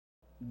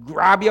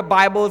grab your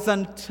Bibles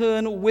and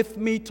turn with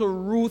me to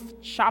Ruth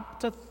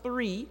chapter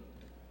 3.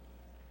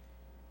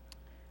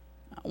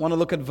 I want to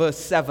look at verse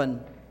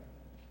 7.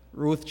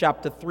 Ruth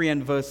chapter 3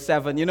 and verse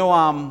 7.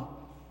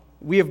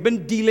 We have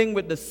been dealing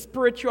with the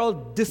spiritual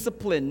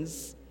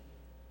disciplines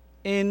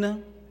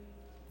in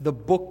the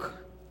book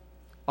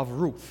of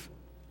Ruth.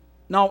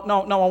 Now,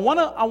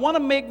 I want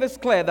to make this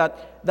clear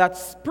that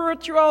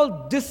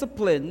spiritual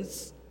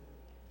disciplines,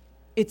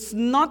 it's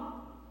not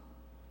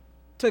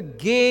to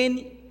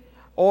gain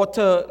or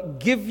to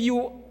give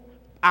you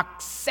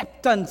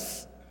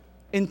acceptance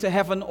into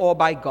heaven or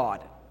by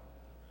God.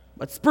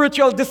 But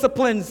spiritual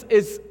disciplines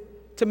is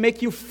to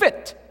make you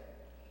fit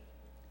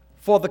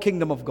for the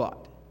kingdom of God.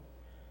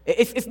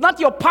 It's not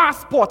your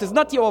passport. It's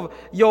not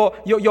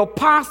your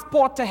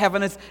passport to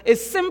heaven.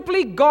 It's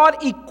simply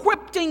God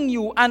equipping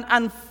you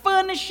and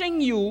furnishing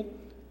you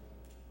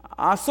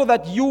so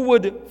that you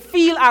would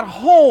feel at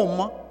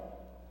home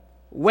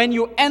when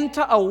you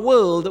enter a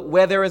world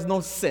where there is no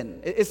sin.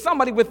 Is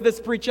somebody with this,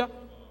 preacher?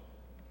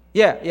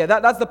 Yeah,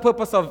 that's the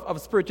purpose of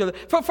spiritual.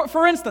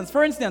 For instance,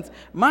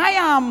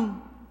 my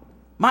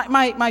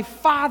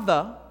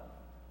father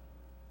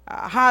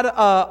had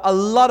a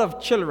lot of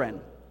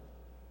children.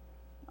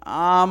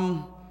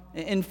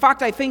 In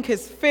fact, I think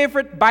his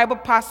favorite Bible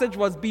passage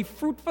was "Be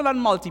fruitful and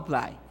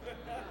multiply."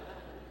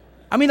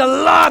 A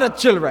lot of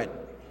children.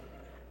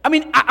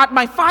 At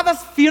my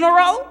father's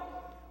funeral,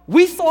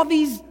 we saw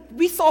these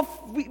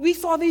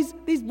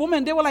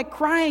women. They were like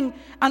crying,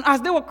 and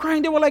as they were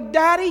crying, they were like,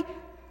 "Daddy,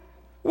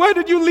 why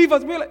did you leave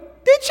us?" We were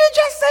like, "Did she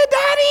just say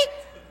daddy?"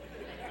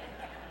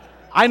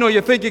 I know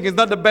you're thinking it's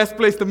not the best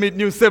place to meet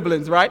new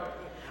siblings, right?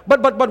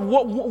 But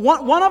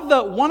one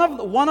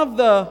of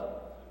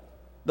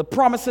the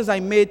promises I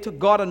made to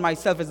God and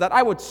myself is that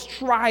I would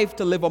strive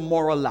to live a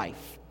moral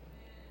life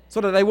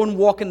so that I wouldn't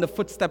walk in the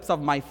footsteps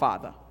of my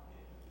father.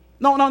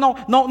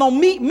 No.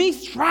 Me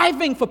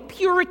striving for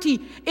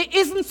purity, it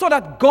isn't so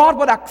that God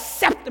would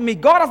accept me.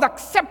 God has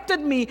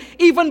accepted me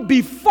even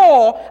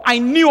before I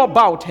knew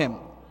about him.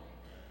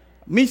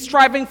 Me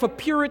striving for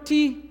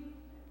purity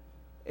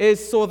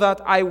is so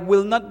that I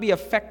will not be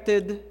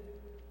affected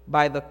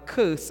by the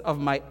curse of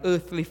my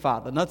earthly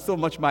father, not so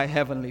much my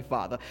heavenly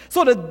father.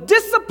 So the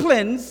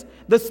disciplines,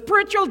 the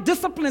spiritual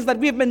disciplines that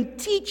we have been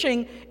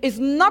teaching is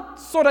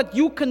not so that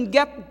you can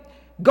get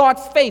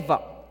God's favor.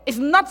 It's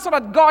not so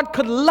that God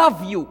could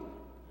love you,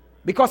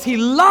 because he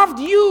loved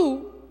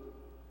you,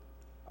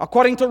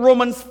 according to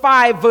Romans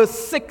 5 verse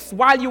 6,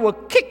 while you were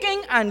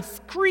kicking and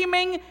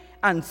screaming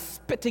and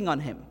spitting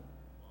on him.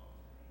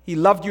 He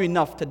loved you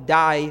enough to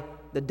die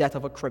the death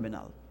of a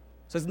criminal.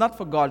 So it's not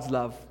for God's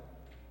love,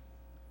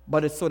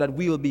 but it's so that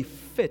we will be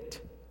fit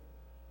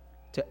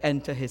to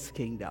enter his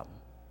kingdom.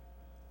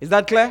 Is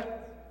that clear?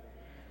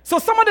 So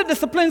some of the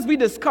disciplines we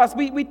discussed,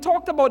 we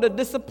talked about the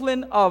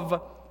discipline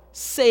of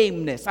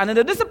sameness. And in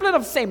the discipline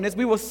of sameness,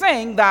 we were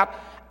saying that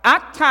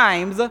at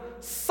times,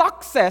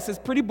 success is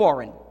pretty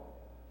boring.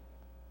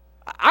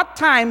 At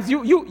times,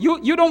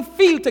 you don't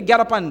feel to get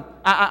up and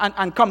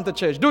come to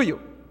church, do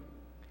you?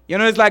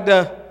 It's like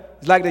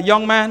the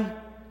young man.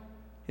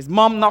 His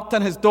mom knocked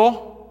on his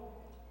door,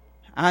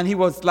 and he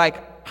was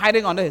like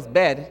hiding under his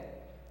bed.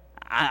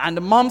 And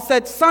the mom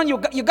said, "Son, you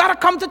got to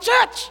come to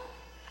church."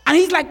 And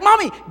he's like,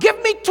 "Mommy,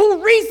 give me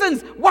 2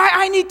 reasons why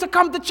I need to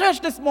come to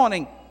church this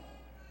morning."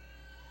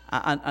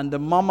 And the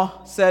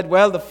mama said,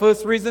 "Well, the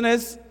first reason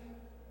is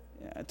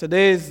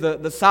today is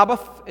the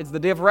Sabbath. It's the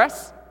day of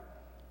rest."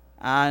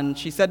 And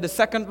she said, "The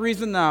second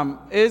reason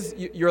is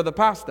you're the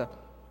pastor."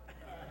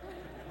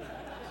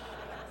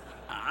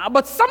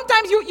 But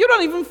sometimes you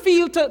don't even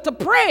feel to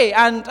pray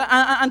and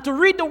to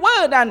read the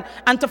word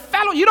and to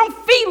follow. You don't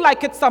feel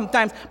like it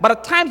sometimes, but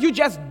at times you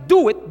just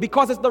do it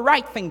because it's the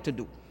right thing to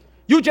do.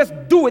 You just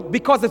do it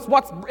because it's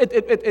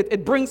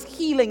it brings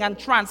healing and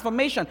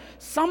transformation.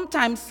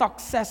 Sometimes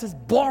success is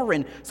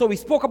boring. So we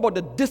spoke about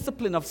the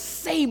discipline of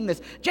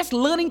sameness, just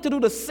learning to do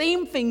the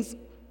same things,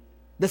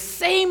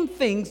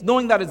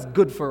 knowing that it's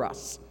good for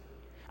us.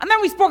 And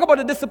then we spoke about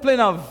the discipline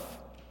of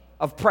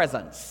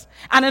presence.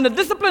 And in the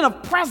discipline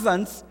of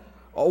presence,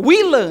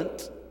 we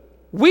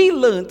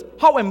learned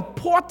how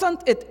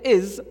important it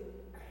is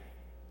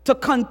to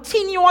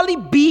continually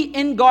be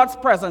in God's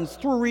presence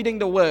through reading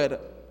the word,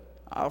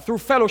 through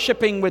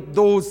fellowshipping with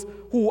those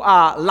who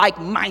are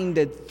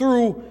like-minded,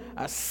 through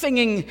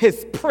singing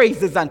his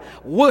praises and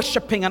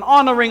worshiping and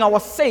honoring our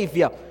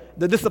Savior,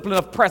 the discipline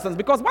of presence.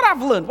 Because what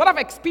I've learned, what I've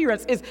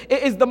experienced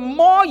is the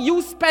more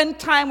you spend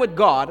time with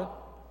God,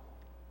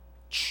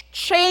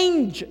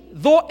 change,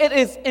 though it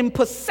is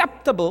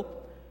imperceptible,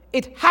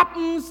 it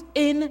happens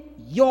in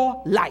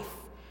your life.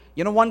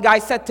 One guy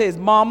said to his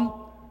mom,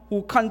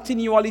 who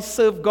continually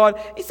served God,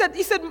 he said,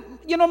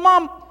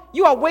 "Mom,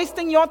 you are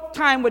wasting your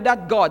time with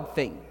that God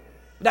thing,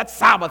 that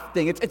Sabbath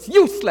thing. It's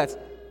useless.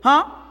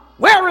 Huh?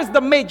 Where is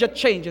the major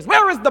changes?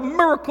 Where is the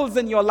miracles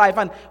in your life?"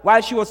 And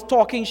while she was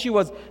talking, she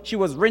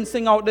was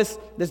rinsing out this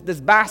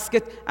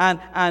basket, and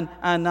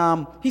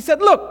he said,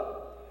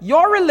 "Look,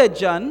 your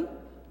religion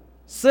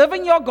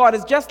Serving your God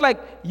is just like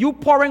you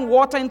pouring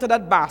water into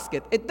that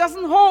basket. It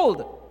doesn't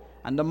hold.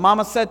 And the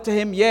mama said to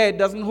him, yeah, it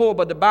doesn't hold,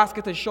 but the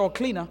basket is sure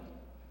cleaner.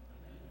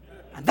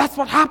 And that's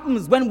what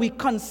happens when we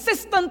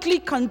consistently,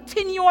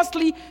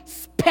 continuously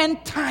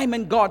spend time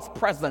in God's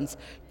presence.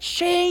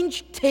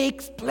 Change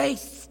takes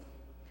place.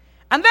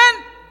 And then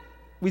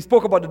we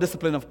spoke about the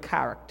discipline of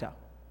character.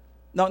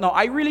 Now,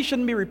 I really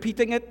shouldn't be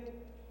repeating it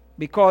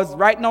because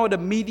right now the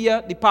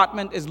media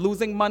department is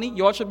losing money.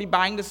 You all should be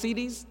buying the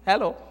CDs.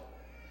 Hello.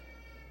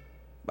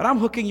 But I'm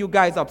hooking you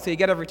guys up so you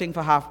get everything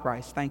for half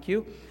price. Thank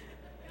you.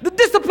 The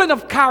discipline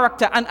of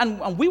character.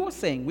 And we were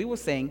saying,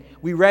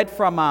 we read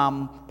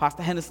from,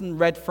 Pastor Henderson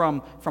read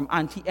from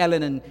Auntie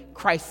Ellen in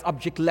Christ's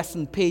Object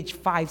Lesson, page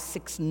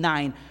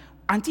 569.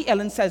 Auntie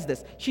Ellen says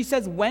this. She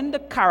says, when the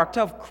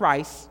character of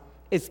Christ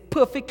is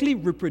perfectly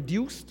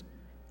reproduced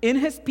in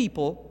his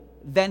people,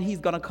 then he's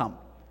going to come.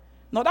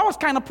 Now, that was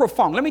kind of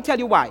profound. Let me tell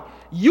you why.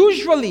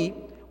 Usually,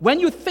 when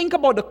you think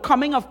about the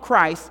coming of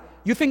Christ,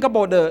 you think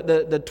about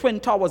the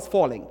Twin Towers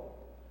falling.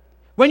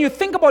 When you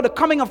think about the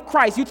coming of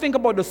Christ, you think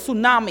about the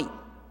tsunami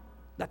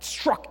that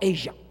struck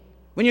Asia.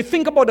 When you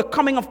think about the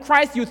coming of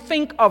Christ, you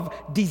think of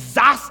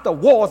disaster,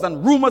 wars,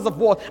 and rumors of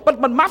wars. But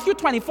Matthew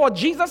 24,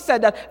 Jesus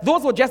said that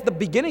those were just the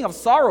beginning of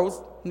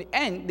sorrows. The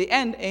end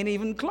ain't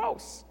even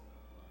close.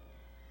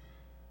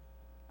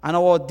 And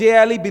our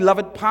dearly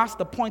beloved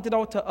pastor pointed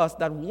out to us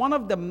that one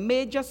of the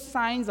major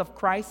signs of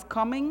Christ's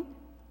coming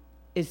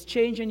is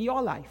change in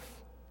your life.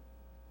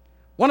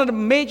 One of the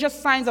major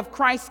signs of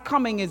Christ's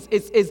coming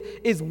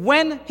is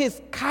when his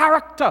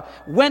character,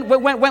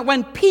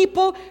 when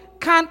people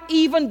can't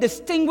even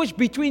distinguish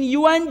between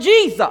you and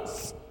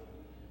Jesus.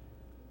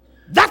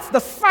 That's the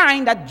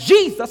sign that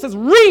Jesus is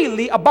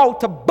really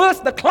about to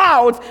burst the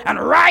clouds and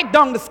ride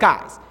down the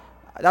skies.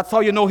 That's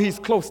how you know he's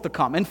close to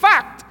come. In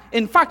fact,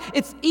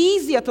 it's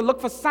easier to look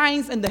for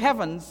signs in the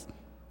heavens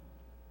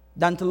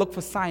than to look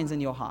for signs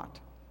in your heart.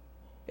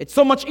 It's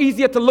so much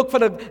easier to look for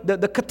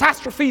the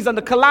catastrophes and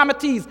the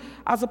calamities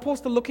as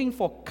opposed to looking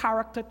for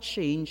character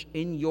change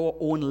in your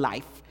own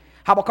life.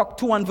 Habakkuk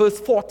 2 and verse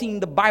 14,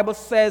 the Bible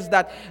says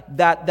that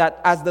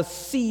as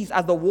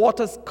the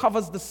waters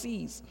covers the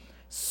seas,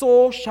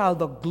 so shall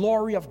the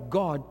glory of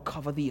God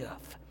cover the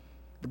earth.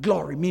 The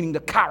glory, meaning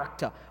the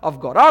character of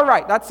God. All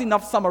right, that's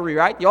enough summary,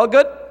 right? You all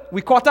good?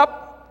 We caught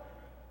up?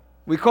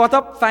 We caught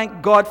up?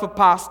 Thank God for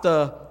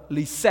Pastor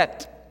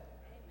Lisette.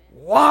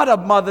 What a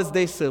Mother's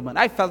Day sermon.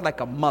 I felt like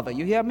a mother.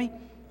 You hear me?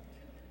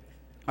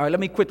 All right, let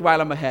me quit while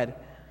I'm ahead.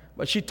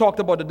 But she talked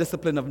about the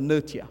discipline of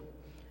nurture.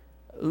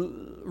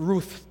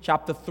 Ruth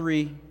chapter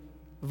 3,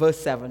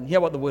 verse 7. Hear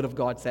what the word of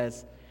God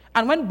says.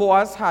 And when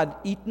Boaz had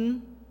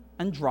eaten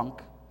and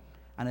drunk,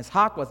 and his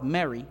heart was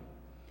merry,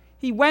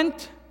 he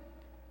went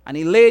and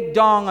he laid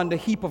down on the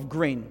heap of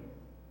grain.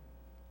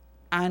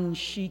 And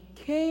she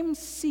came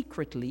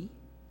secretly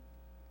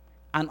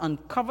and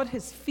uncovered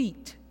his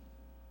feet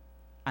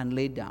and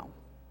laid down.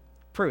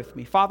 Pray with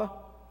me. Father,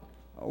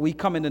 we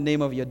come in the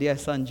name of your dear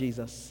Son,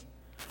 Jesus.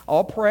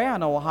 Our prayer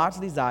and our heart's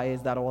desire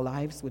is that our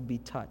lives would be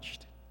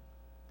touched,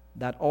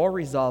 that our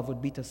resolve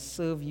would be to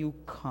serve you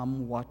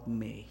come what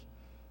may.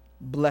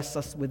 Bless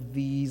us with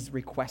these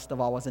requests of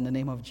ours in the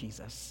name of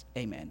Jesus.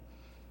 Amen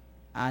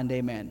and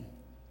amen.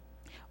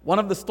 One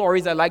of the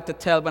stories I like to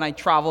tell when I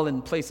travel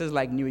in places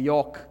like New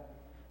York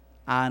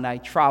and I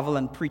travel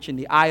and preach in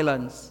the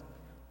islands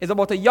is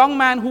about a young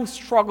man who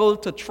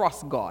struggled to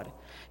trust God.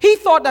 He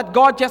thought that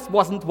God just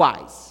wasn't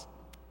wise.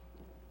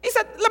 He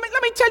said,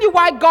 let me tell you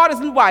why God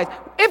isn't wise.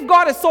 If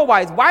God is so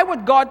wise, why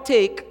would God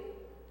take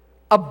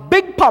a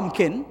big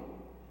pumpkin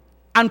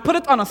and put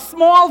it on a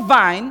small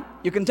vine?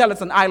 You can tell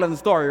it's an island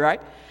story,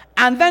 right?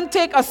 And then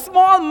take a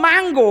small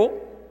mango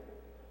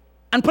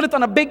and put it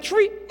on a big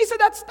tree. He said,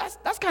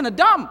 that's kind of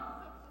dumb.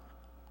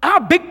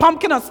 A big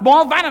pumpkin, a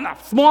small vine, and a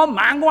small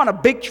mango on a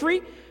big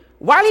tree.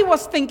 While he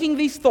was thinking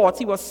these thoughts,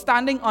 he was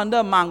standing under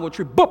a mango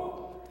tree. Boop!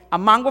 A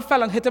mango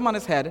fell and hit him on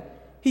his head.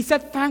 He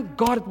said, thank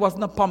God it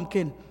wasn't a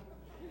pumpkin.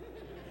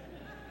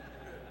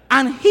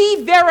 And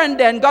he there and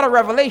then got a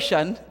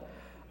revelation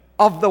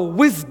of the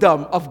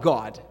wisdom of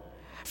God.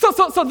 So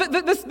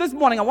this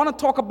morning, I want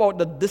to talk about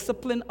the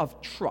discipline of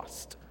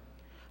trust.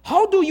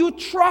 How do you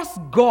trust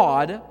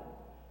God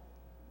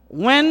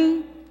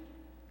when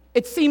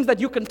it seems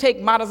that you can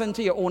take matters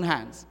into your own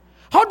hands?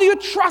 How do you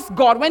trust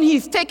God when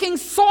he's taking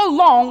so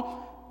long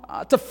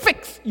to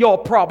fix your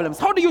problems?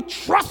 How do you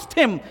trust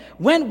him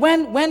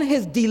when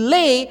his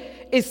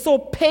delay is so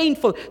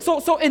painful?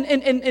 So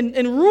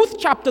in Ruth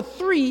chapter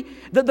 3,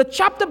 the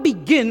chapter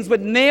begins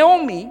with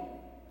Naomi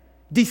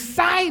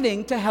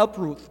deciding to help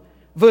Ruth.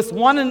 Verse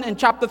 1 in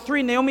chapter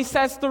 3, Naomi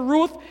says to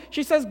Ruth,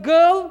 she says,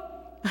 girl,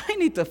 I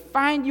need to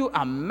find you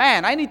a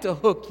man. I need to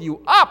hook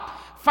you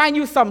up, find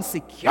you some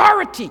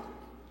security.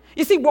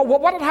 You see,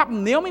 what had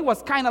happened, Naomi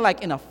was kind of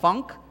like in a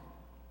funk.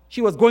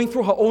 She was going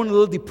through her own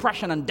little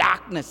depression and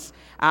darkness.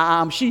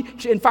 She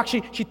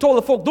told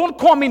the folk, don't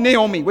call me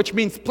Naomi, which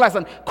means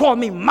pleasant. Call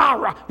me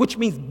Mara, which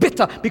means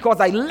bitter,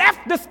 because I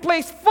left this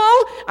place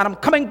full and I'm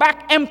coming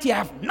back empty. I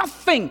have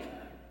nothing.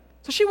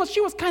 So she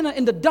was kind of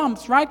in the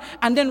dumps, right?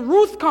 And then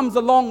Ruth comes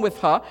along with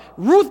her.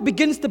 Ruth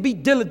begins to be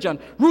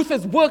diligent. Ruth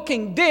is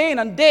working day in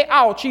and day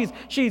out.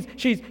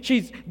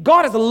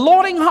 God is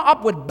loading her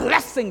up with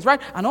blessings,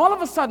 right? And all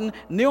of a sudden,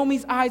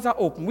 Naomi's eyes are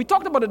open. We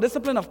talked about the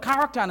discipline of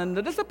character, and in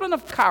the discipline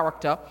of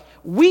character,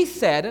 we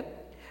said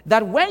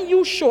that when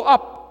you show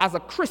up as a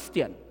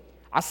Christian,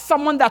 as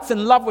someone that's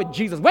in love with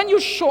Jesus, when you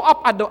show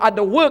up at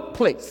the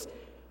workplace,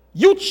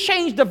 you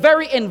change the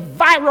very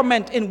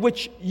environment in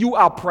which you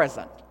are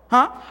present.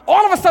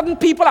 All of a sudden,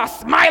 people are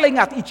smiling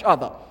at each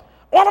other.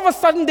 All of a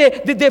sudden,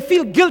 they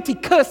feel guilty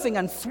cursing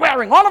and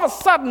swearing. All of a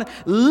sudden,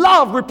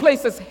 love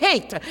replaces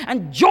hate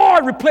and joy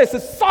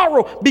replaces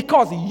sorrow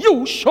because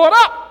you showed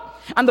up.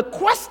 And the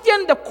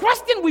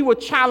question we were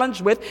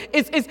challenged with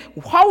is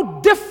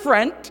how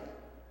different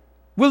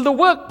will the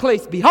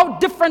workplace be? How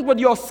different would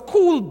your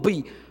school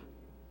be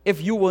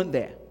if you weren't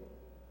there?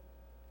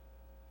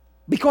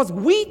 Because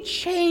we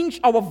change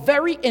our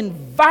very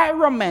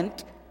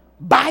environment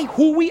by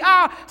who we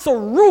are. So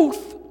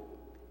Ruth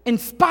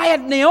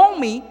inspired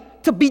Naomi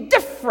to be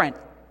different.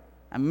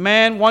 And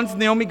man, once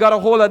Naomi got a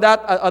hold of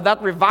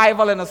that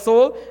revival in her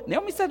soul,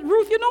 Naomi said,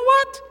 Ruth, you know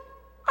what?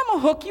 I'm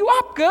going to hook you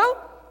up,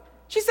 girl.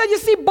 She said, you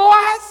see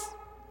Boaz?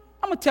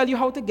 I'm going to tell you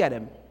how to get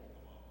him.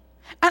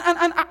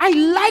 And I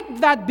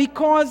like that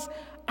because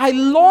I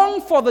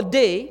long for the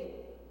day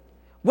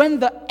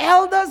when the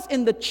elders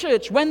in the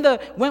church, when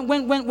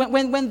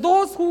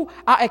those who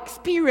are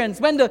experienced,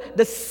 when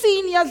the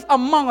seniors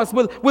among us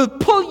will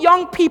pull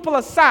young people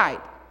aside,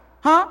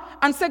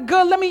 and say,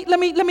 girl, let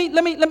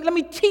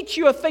me teach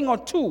you a thing or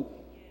two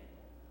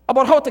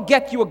about how to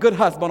get you a good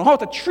husband, or how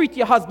to treat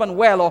your husband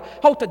well, or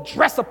how to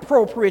dress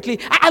appropriately.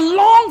 I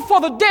long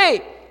for the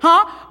day,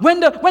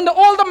 when the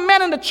older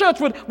men in the church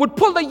would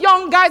pull the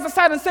young guys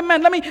aside and say,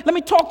 man, let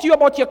me talk to you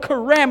about your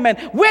career, man.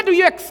 Where do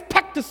you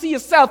expect to see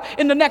yourself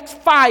in the next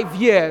 5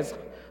 years?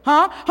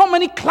 How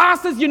many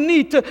classes you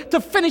need to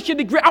finish your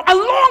degree? I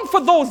long for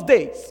those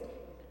days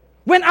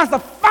when as a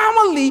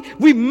family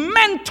we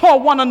mentor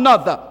one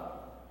another.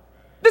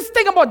 This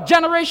thing about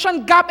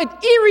generation gap, it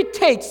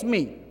irritates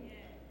me.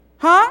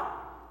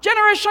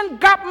 Generation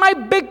gap, my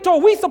big toe.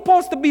 We're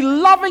supposed to be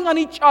loving on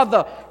each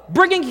other,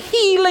 bringing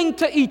healing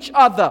to each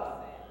other.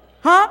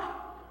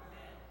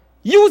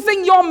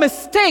 Using your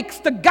mistakes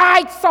to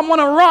guide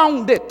someone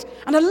around it.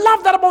 And I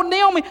love that about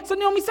Naomi. So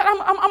Naomi said, I'm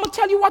going to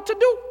tell you what to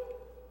do.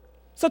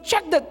 So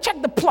check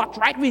the plot,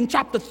 right? We're in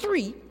chapter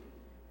 3.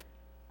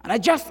 And I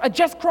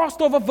just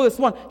crossed over verse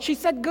 1. She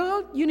said,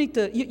 girl, you need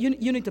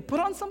to put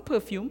on some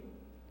perfume.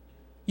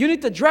 You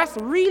need to dress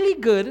really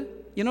good.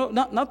 You know,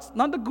 not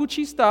the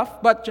Gucci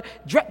stuff, but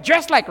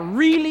dress like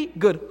really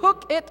good.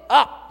 Hook it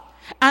up.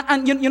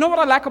 And you know what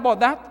I like about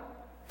that?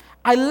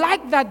 I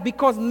like that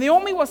because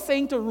Naomi was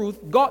saying to Ruth,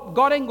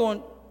 God ain't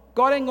going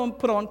to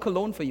put on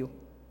cologne for you.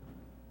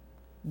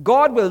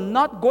 God will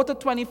not go to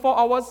 24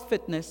 hours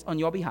fitness on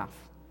your behalf.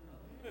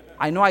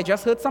 I know I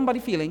just hurt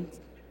somebody's feelings,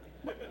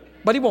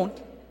 but he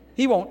won't.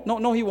 He won't.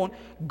 No, he won't.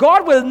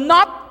 God will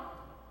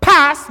not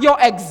pass your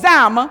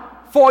exam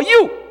for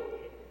you.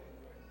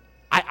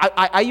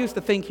 I used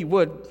to think he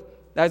would.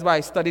 That's why I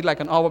studied like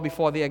an hour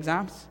before the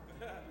exams.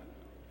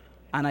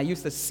 And I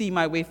used to see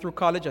my way through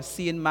college, a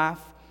C in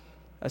math,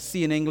 a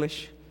C in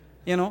English,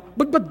 you know.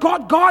 But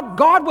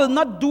God will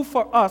not do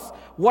for us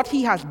what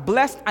he has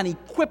blessed and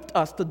equipped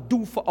us to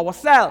do for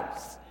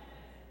ourselves.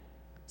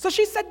 So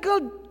she said,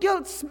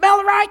 girl,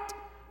 smell right,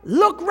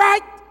 look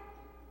right,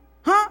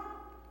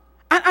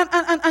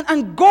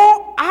 and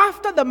go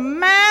after the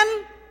man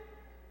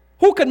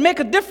who can make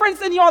a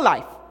difference in your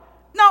life.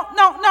 Now,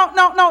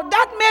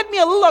 that made me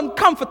a little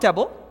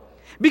uncomfortable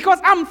because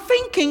I'm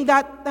thinking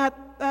that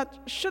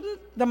shouldn't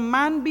the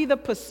man be the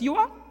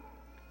pursuer?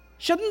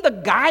 Shouldn't the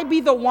guy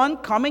be the one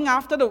coming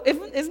after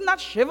isn't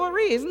that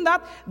chivalry? Isn't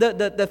that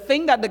the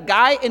thing that the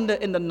guy in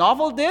the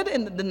novel did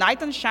in the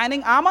knight in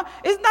shining armor?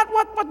 Isn't that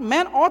what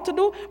men ought to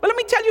do? But let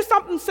me tell you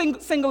something,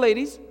 single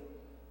ladies.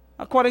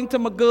 According to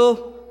my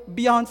girl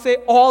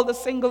Beyonce, all the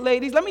single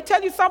ladies, let me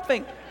tell you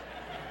something.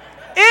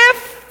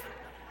 If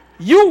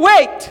you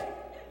wait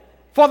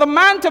for the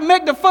man to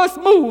make the first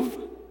move,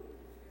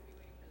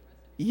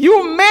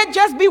 you may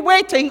just be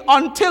waiting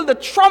until the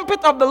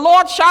trumpet of the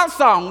Lord shall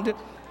sound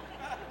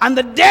and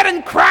the dead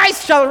in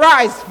Christ shall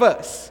rise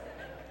first.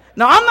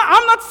 Now,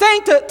 I'm not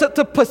saying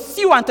to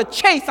pursue and to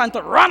chase and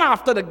to run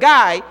after the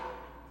guy,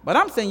 but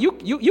I'm saying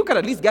you could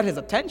at least get his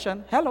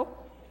attention. Hello.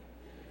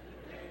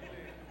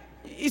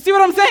 You see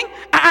what I'm saying?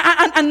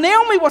 And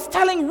Naomi was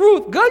telling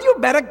Ruth, girl, you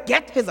better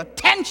get his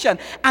attention.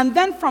 And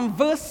then from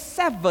verse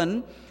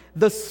 7,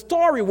 the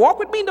story, walk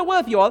with me in the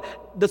word, y'all.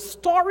 The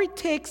story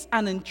takes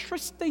an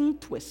interesting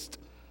twist.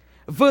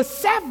 Verse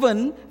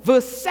 7,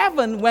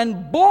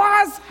 when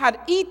Boaz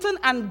had eaten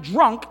and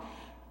drunk,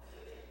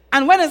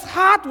 and when his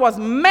heart was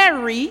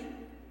merry,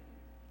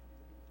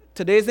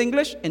 today's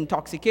English,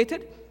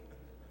 intoxicated,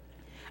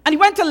 and he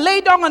went to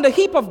lay down on the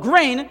heap of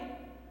grain,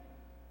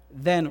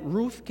 then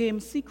Ruth came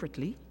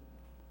secretly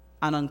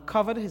and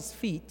uncovered his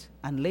feet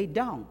and lay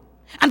down.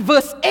 And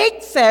verse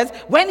 8 says,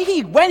 when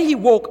he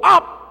woke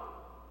up,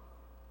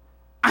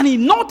 and he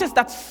noticed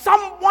that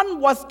someone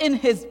was in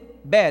his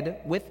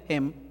bed with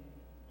him,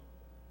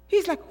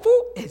 he's like,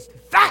 who is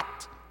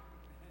that?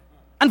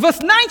 And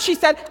verse 9, she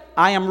said,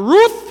 I am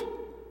Ruth.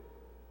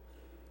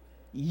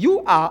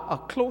 You are a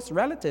close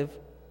relative.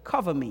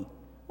 Cover me.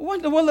 What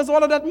in the world does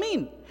all of that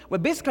mean? Well,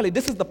 basically,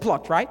 this is the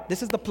plot, right?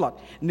 This is the plot.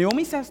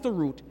 Naomi says to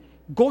Ruth,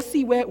 go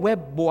see where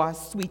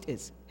Boaz's suite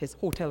is, his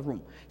hotel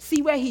room.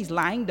 See where he's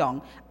lying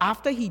down.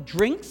 After he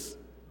drinks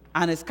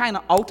and is kind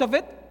of out of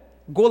it,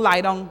 go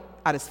lie down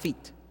at his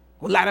feet.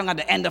 Go lie down at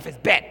the end of his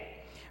bed,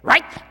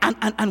 right?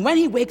 And when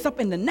he wakes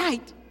up in the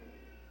night,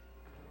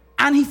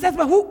 and he says,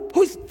 well,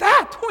 who's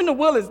that? Who in the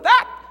world is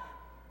that?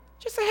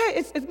 Just say,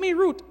 hey, it's me,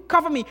 Ruth.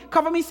 Cover me.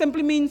 Cover me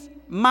simply means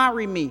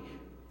marry me.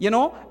 You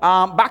know,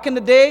 back in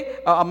the day,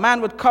 a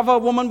man would cover a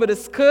woman with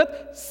his skirt,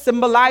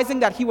 symbolizing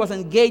that he was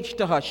engaged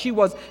to her. He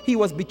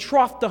was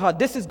betrothed to her.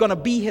 This is going to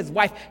be his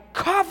wife.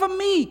 Cover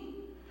me.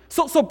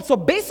 So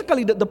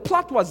basically, the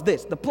plot was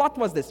this. The plot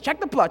was this.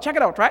 Check the plot. Check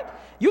it out, right?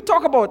 You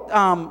talk about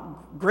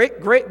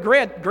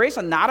Grey's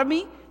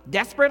Anatomy,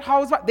 Desperate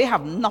Housewives. They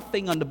have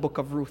nothing on the book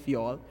of Ruth,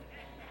 y'all.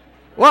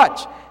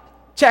 Watch.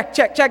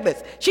 Check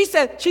this. She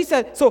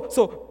said,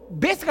 so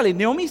basically,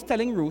 Naomi's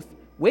telling Ruth,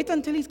 wait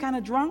until he's kind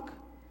of drunk.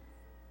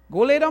 Go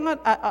lay down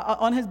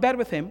on his bed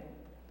with him.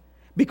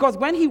 Because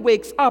when he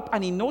wakes up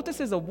and he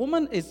notices a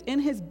woman is in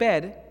his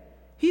bed,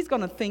 he's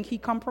going to think he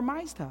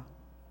compromised her.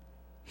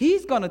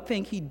 He's going to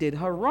think he did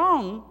her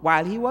wrong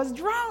while he was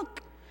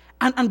drunk.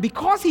 And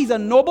because he's a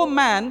noble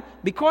man,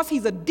 because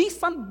he's a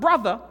decent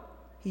brother,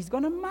 he's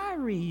going to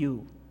marry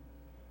you.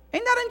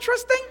 Ain't that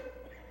interesting?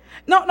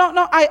 No.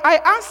 I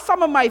asked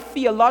some of my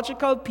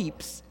theological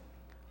peeps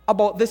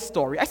about this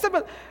story. I said,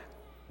 well,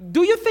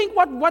 do you think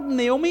what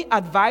Naomi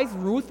advised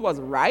Ruth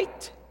was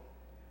right?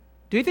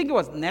 Do you think it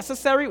was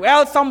necessary?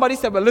 Well, somebody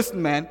said, well,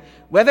 listen, man,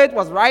 whether it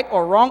was right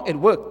or wrong, it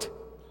worked.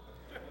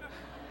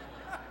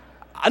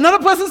 Another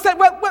person said,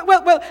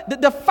 well,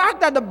 the fact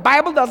that the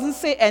Bible doesn't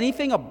say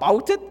anything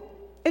about it,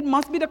 it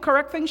must be the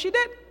correct thing she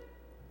did.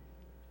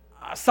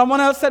 Someone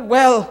else said,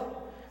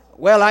 well,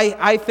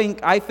 I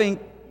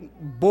think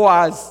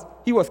Boaz,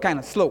 he was kind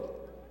of slow.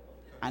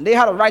 And they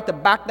had a right to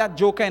back that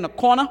joker in a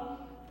corner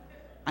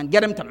and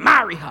get him to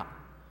marry her.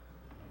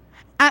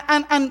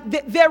 And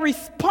their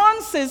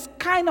responses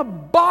kind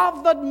of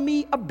bothered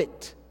me a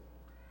bit.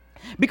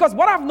 Because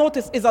what I've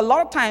noticed is a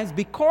lot of times,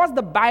 because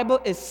the Bible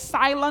is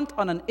silent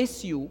on an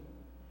issue,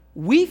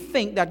 we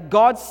think that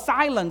God's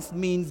silence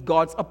means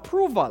God's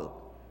approval.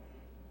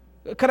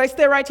 Could I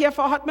stay right here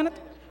for a hot minute?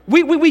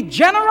 We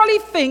generally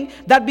think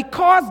that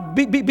because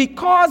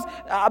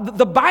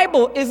the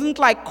Bible isn't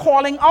like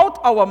calling out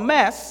our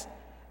mess,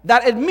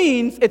 that it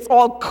means it's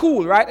all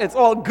cool, right? It's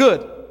all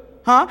good.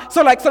 Huh?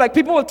 So like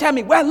people will tell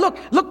me, well,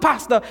 look,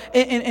 Pastor,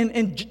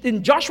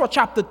 in Joshua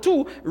chapter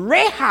 2,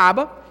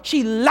 Rahab,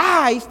 she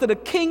lies to the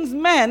king's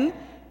men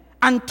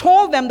and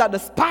told them that the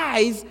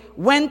spies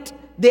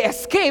they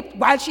escaped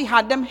while she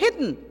had them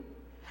hidden.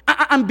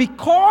 And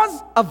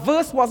because a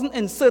verse wasn't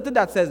inserted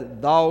that says,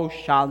 thou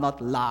shalt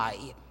not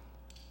lie,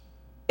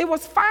 it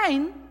was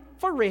fine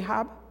for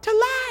Rahab to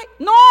lie.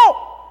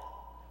 No!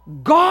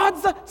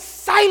 God's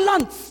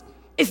silence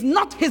is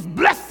not his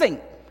blessing.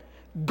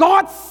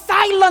 God's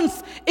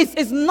silence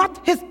is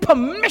not his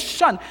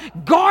permission.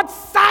 God's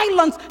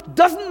silence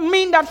doesn't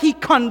mean that he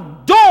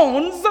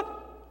condones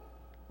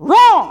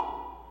wrong.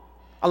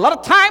 A lot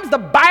of times the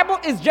Bible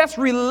is just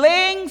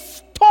relaying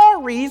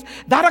stories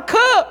that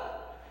occur.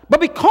 But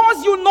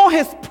because you know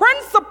his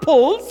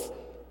principles,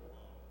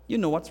 you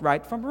know what's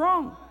right from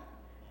wrong.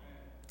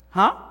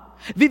 Huh?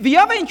 The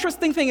other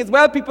interesting thing is,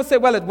 well, people say,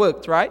 well, it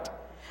worked, right?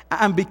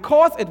 And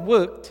because it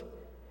worked,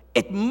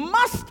 it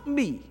must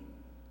mean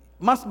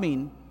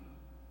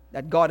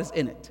that God is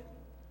in it.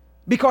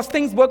 Because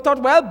things worked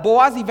out well,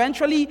 Boaz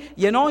eventually,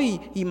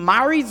 he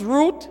marries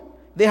Ruth.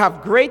 They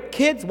have great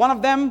kids. One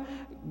of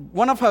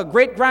her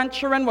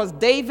great-grandchildren was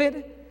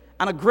David.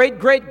 And a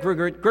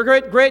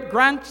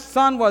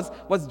great-grandson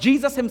was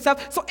Jesus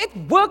himself. So it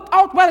worked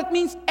out well. It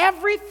means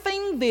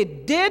everything they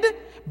did,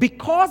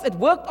 because it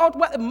worked out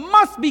well, it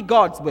must be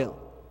God's will.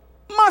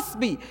 Must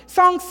be.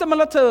 Sounds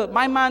similar to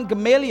my man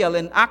Gamaliel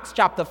in Acts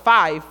chapter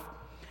 5.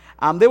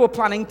 They were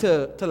planning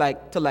to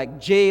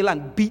jail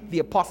and beat the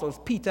apostles,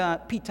 Peter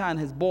and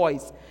his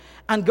boys.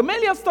 And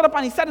Gamaliel stood up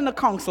and he said in the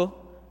council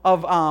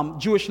of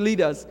Jewish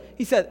leaders,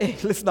 he said, hey,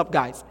 listen up,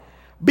 guys.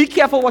 Be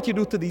careful what you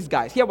do to these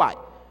guys. Here why.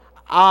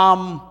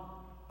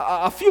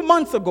 A few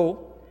months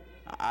ago,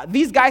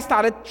 these guys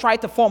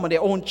tried to form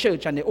their own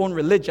church and their own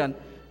religion,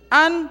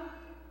 and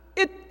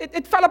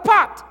it fell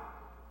apart.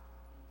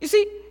 You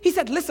see, he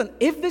said, listen,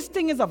 if this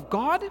thing is of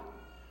God,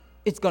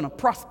 it's going to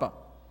prosper.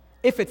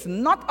 If it's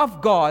not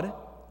of God,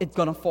 it's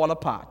going to fall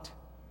apart.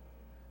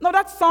 Now,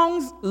 that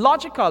sounds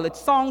logical. It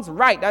sounds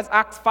right. That's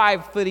Acts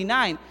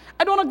 5:39.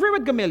 I don't agree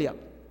with Gamaliel.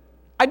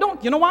 I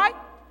don't. You know why?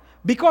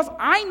 Because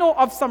I know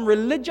of some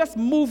religious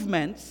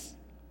movements,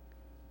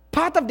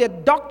 part of their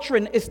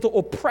doctrine is to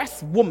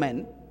oppress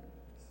women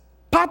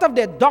Part of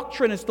their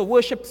doctrine is to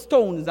worship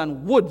stones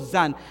and woods,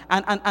 and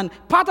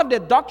part of their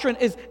doctrine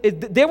is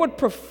they would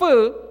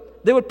prefer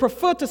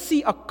to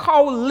see a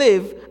cow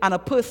live and a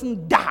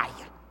person die.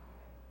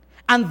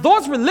 And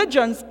those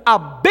religions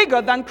are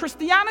bigger than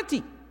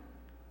Christianity.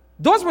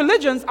 Those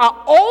religions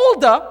are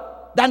older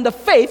than the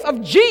faith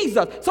of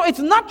Jesus. So it's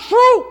not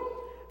true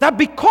that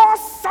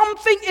because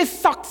something is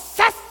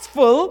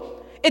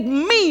successful, it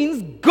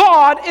means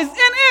God is in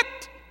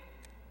it.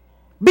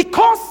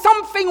 Because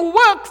something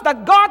works,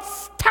 that God's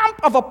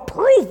stamp of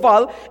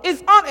approval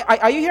is on it.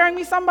 Are you hearing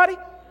me, somebody?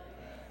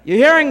 You're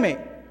hearing me?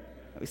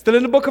 We're still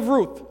in the book of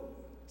Ruth.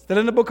 Still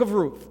in the book of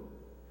Ruth.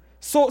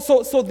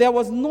 So there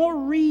was no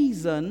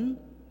reason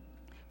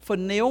for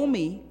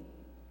Naomi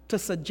to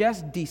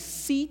suggest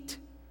deceit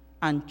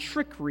and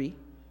trickery,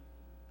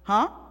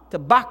 to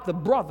back the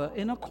brother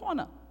in a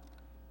corner.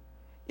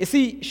 You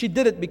see, she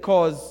did it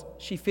because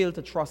she failed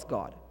to trust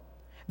God.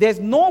 There's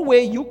no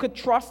way you could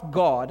trust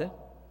God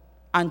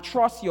and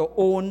trust your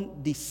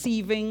own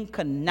deceiving,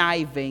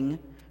 conniving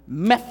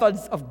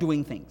methods of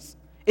doing things.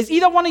 It's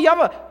either one or the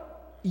other.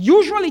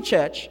 Usually,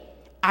 church,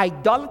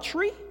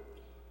 idolatry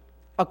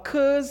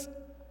occurs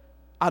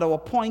at our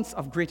points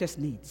of greatest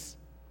needs.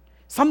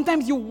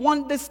 Sometimes you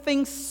want this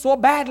thing so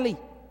badly,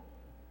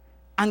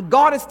 and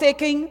God is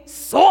taking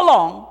so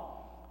long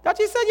that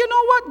you said, you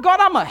know what, God,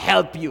 I'm going to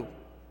help you.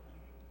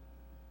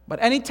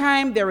 But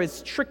anytime there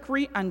is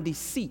trickery and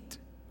deceit,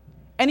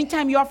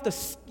 anytime you have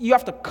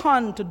to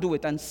con to do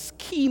it and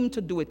scheme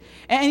to do it,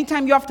 and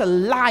anytime you have to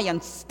lie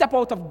and step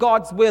out of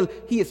God's will,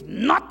 He is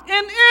not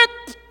in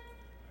it.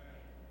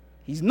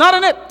 He's not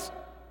in it.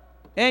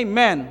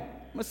 Amen. I'm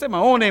going to say my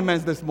own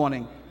amens this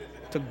morning.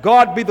 To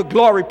God be the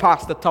glory,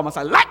 Pastor Thomas.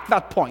 I like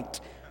that point.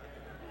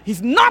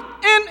 He's not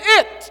in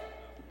it.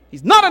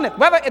 He's not in it.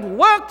 Whether it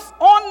works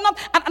or not.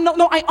 And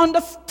no, I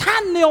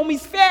understand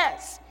Naomi's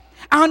fears.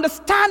 I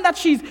understand that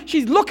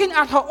she's looking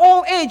at her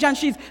old age and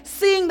she's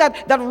seeing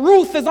that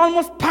Ruth is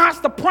almost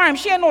past the prime.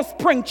 She ain't no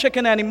spring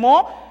chicken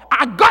anymore.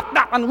 I got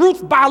that. And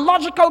Ruth's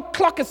biological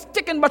clock is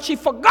ticking, but she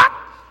forgot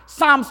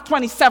Psalms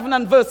 27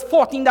 and verse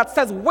 14 that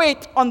says,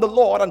 wait on the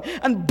Lord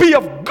and be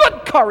of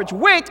good courage.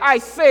 Wait, I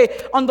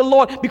say, on the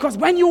Lord. Because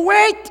when you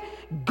wait,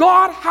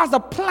 God has a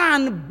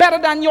plan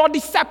better than your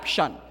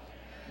deception.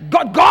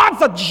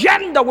 God's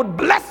agenda would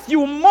bless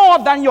you more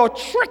than your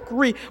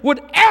trickery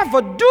would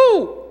ever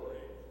do.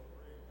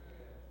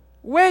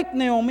 Wait,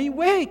 Naomi,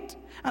 wait.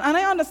 And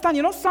I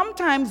understand,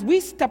 sometimes we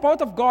step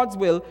out of God's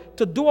will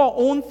to do our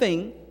own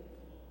thing,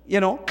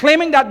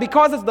 claiming that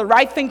because it's the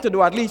right thing to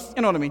do, at least,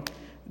 you know what I mean?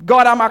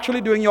 God, I'm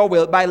actually doing your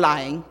will by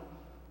lying.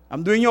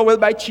 I'm doing your will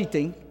by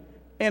cheating.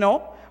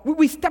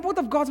 We step out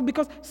of God's will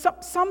because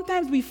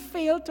sometimes we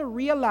fail to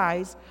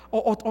realize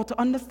or to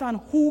understand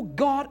who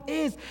God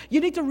is. You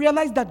need to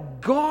realize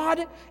that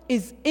God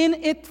is in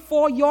it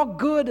for your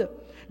good.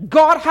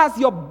 God has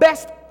your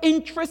best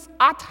interest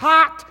at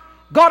heart.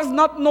 God is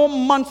not no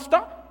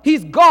monster.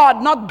 He's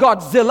God, not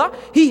Godzilla.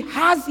 He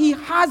has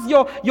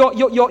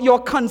your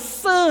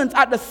concerns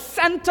at the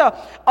center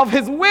of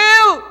His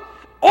will.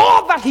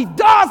 All that He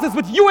does is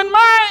with you in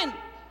mind.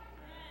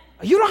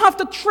 You don't have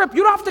to trip.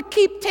 You don't have to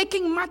keep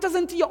taking matters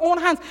into your own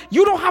hands.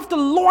 You don't have to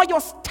lower your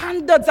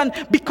standards and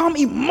become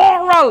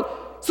immoral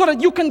so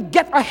that you can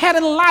get ahead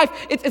in life.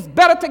 It's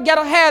better to get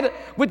ahead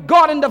with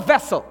God in the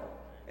vessel.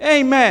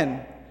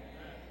 Amen.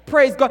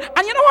 Praise God.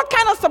 And you know what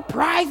kind of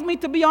surprised me,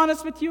 to be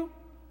honest with you?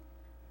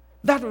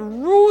 That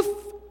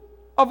Ruth,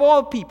 of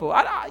all people,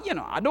 I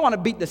don't want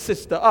to beat the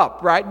sister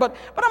up, right? But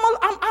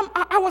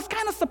I was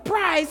kind of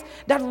surprised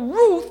that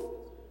Ruth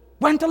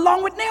went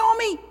along with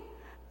Naomi.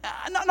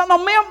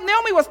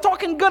 Naomi was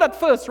talking good at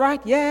first,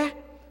 right? Yeah,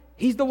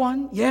 he's the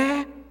one.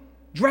 Yeah,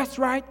 dress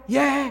right.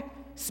 Yeah,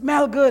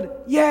 smell good.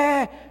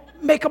 Yeah,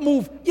 make a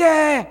move.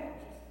 Yeah,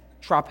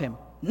 trap him.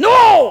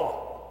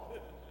 No,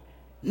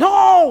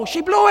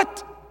 she blew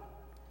it.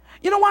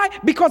 You know why?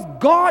 Because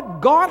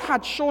God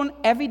had shown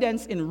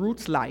evidence in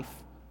Ruth's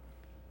life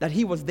that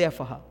He was there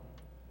for her.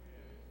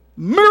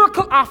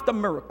 Miracle after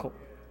miracle.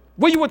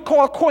 What you would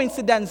call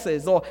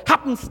coincidences or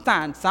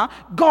happenstance.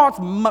 God's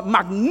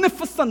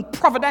magnificent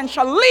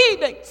providential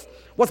leadings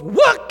was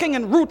working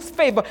in Ruth's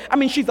favor. I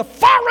mean, she's a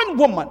foreign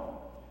woman.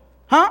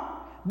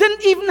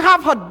 Didn't even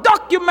have her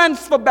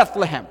documents for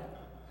Bethlehem.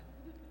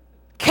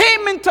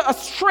 Came into a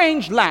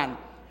strange land,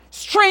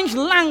 strange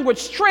language,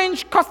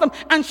 strange custom,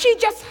 and she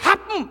just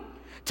happened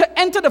to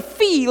enter the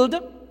field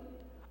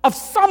of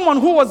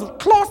someone who was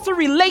closely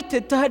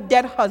related to her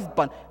dead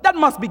husband. That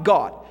must be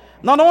God.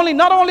 Not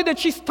only did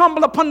she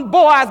stumble upon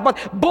Boaz, but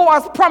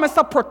Boaz promised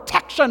her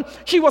protection.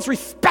 She was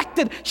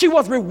respected. She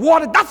was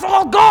rewarded. That's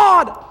all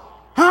God.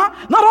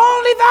 Not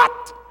only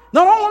that,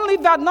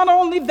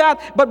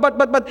 but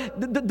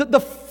the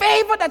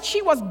favor that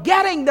she was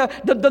getting,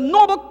 the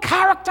noble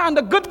character and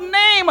the good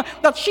name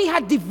that she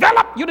had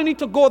developed. You didn't need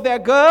to go there,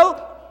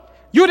 girl.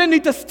 You didn't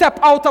need to step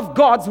out of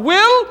God's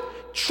will.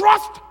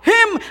 Trust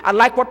Him. I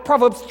like what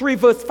Proverbs 3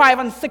 verse 5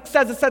 and 6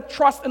 says. It said,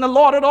 trust in the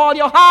Lord with all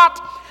your heart.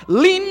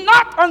 Lean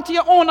not unto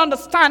your own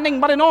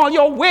understanding, but in all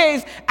your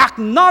ways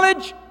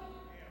acknowledge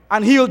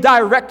and he'll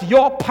direct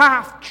your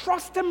path.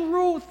 Trust him,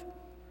 Ruth.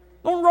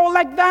 Don't roll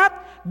like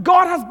that.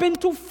 God has been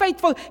too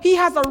faithful. He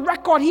has a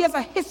record. He has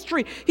a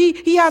history.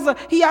 He has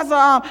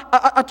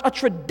a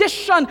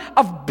tradition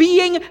of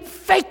being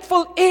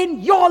faithful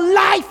in your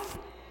life.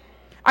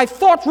 I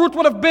thought Ruth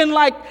would have been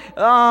like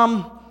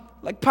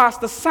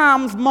Pastor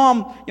Sam's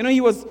mom. You know, he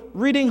was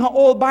reading her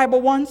old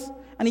Bible once,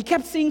 and he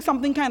kept seeing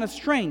something kind of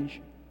strange.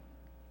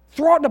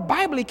 Throughout the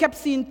Bible, he kept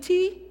seeing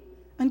T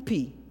and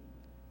P.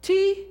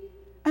 T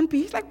and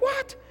P. He's like,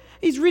 what?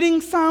 He's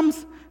reading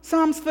Psalms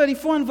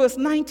 34 and verse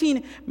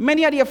 19.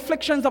 Many are the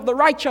afflictions of the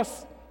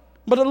righteous,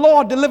 but the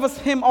Lord delivers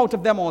him out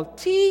of them all.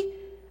 T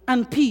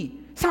and P.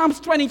 Psalms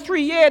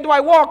 23, yea, do I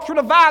walk through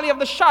the valley of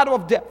the shadow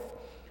of death,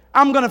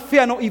 I'm going to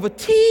fear no evil.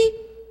 T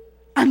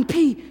and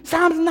P.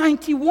 Psalms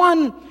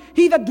 91,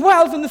 he that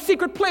dwells in the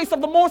secret place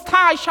of the Most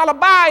High shall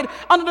abide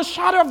under the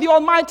shadow of the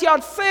Almighty.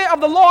 I'll say of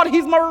the Lord,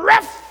 he's my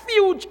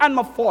refuge and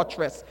my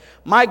fortress.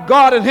 My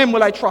God, in him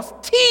will I trust.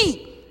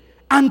 T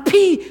and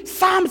P.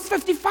 Psalms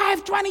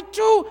 55,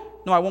 22.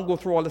 No, I won't go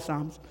through all the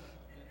Psalms.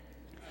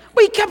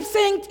 But he kept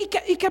saying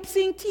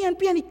T and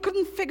P, and he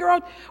couldn't figure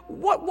out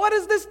what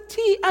is this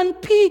T and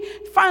P.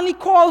 He finally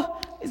called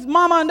his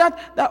mama, and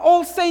that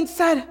old saint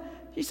said,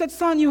 she said,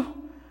 son, you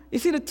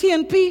see the T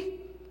and P?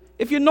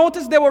 If you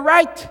notice, they were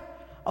right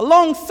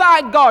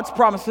alongside God's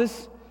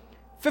promises.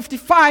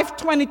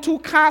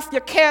 55:22, cast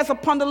your cares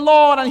upon the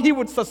Lord, and he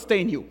would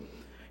sustain you.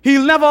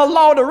 He'll never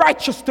allow the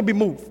righteous to be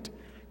moved.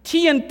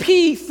 T and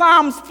P,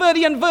 Psalms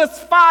 30 and verse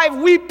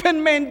 5,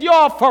 weeping may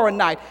endure for a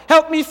night.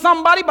 Help me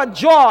somebody, but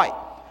joy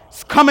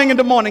is coming in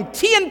the morning.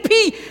 T and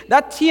P,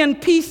 that T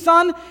and P,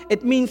 son,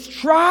 it means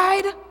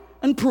tried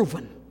and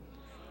proven.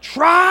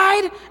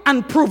 Tried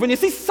and proven. You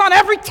see, son,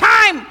 every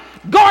time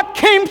God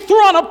came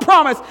through on a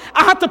promise,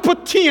 I had to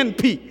put T and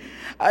P.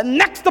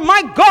 Next to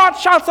my God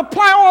shall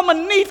supply all my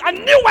needs. I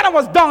knew when I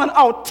was down and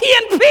out. T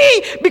and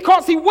P,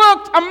 because he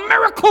worked a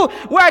miracle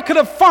where I could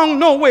have found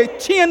no way.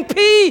 T and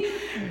P,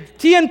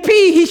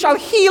 he shall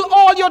heal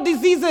all your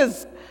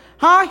diseases.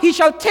 He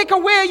shall take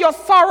away your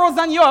sorrows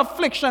and your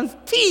afflictions.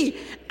 T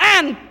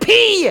and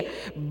P,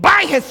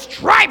 by his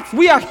stripes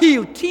we are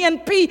healed. T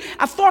and P,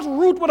 I thought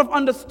Ruth would have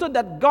understood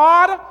that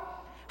God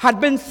had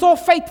been so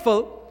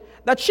faithful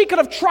that she could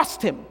have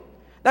trusted him,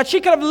 that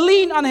she could have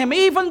leaned on him,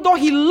 even though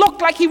he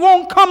looked like he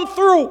won't come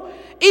through,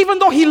 even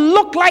though he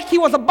looked like he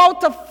was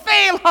about to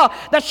fail her,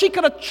 that she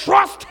could have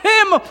trusted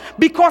him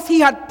because he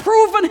had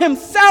proven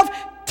himself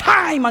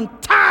time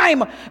and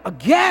time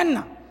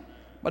again.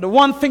 But the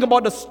one thing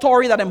about the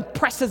story that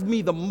impresses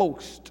me the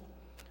most,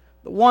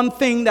 the one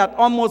thing that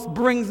almost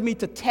brings me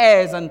to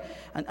tears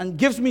and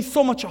gives me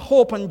so much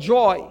hope and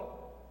joy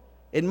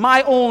in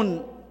my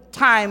own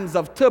times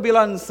of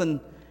turbulence and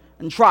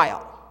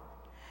trial,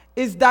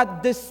 is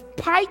that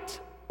despite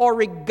or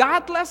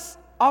regardless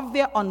of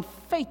their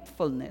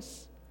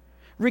unfaithfulness,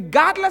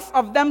 regardless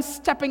of them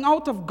stepping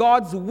out of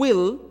God's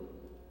will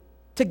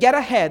to get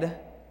ahead,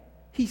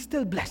 he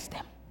still blessed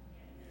them.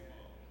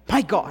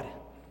 My God,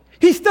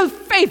 he still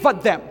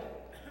favored them.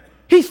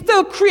 He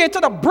still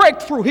created a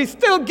breakthrough. He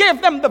still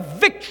gave them the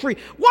victory.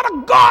 What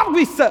a God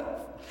we serve.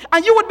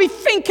 And you would be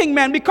thinking,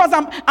 man, because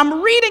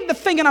I'm reading the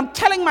thing and I'm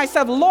telling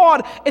myself,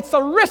 Lord, it's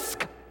a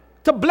risk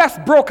to bless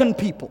broken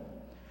people.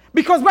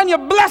 Because when you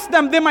bless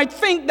them, they might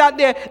think that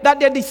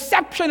their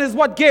deception is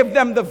what gave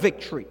them the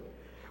victory.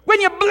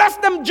 When you bless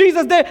them,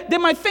 Jesus, they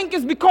might think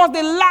it's because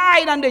they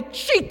lied and they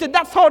cheated.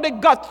 That's how they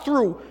got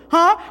through.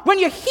 When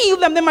you heal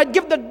them, they might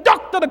give the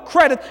doctor the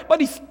credit, but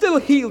he still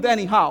healed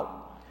anyhow.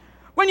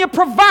 When you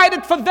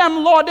provided for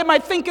them, Lord, they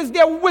might think it's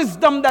their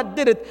wisdom that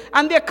did it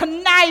and their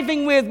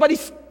conniving ways, but he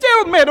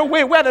still made a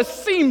way where there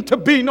seemed to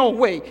be no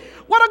way.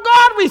 What a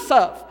God we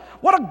serve.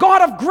 What a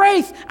God of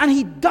grace. And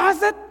he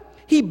does it.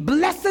 He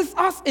blesses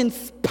us in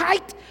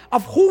spite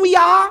of who we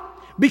are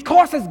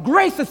because his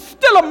grace is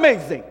still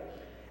amazing.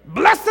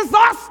 Blesses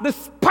us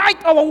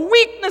despite our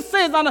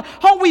weaknesses and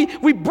how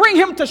we bring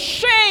him to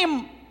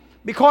shame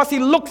because he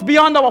looks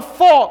beyond our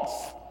faults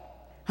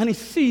and he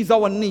sees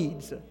our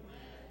needs.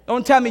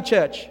 Don't tell me,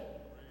 church,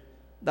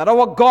 that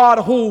our God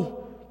who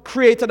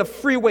created a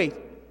freeway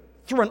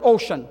through an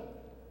ocean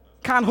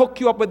can't hook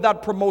you up with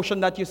that promotion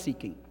that you're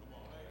seeking.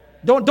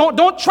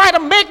 Don't try to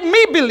make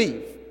me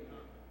believe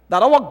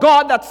that our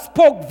God that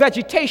spoke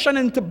vegetation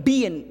into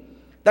being,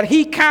 that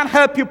he can't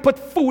help you put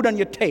food on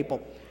your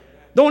table.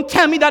 Don't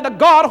tell me that the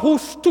God who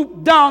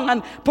stooped down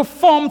and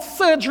performed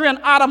surgery on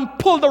Adam,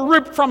 pulled a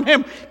rib from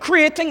him,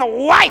 creating a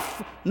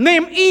wife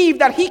named Eve,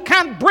 that he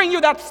can't bring you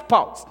that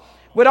spouse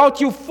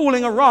without you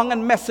fooling around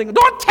and messing.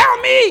 Don't tell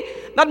me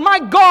that my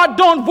God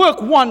don't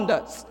work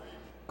wonders.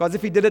 Because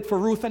if he did it for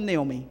Ruth and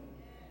Naomi,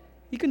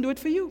 he can do it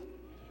for you.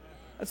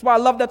 That's why I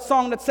love that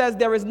song that says,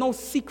 there is no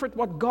secret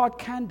what God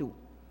can do.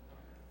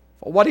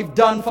 For what he's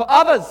done for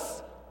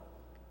others,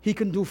 he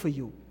can do for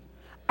you.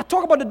 I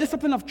talk about the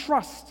discipline of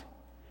trust.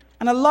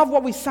 And I love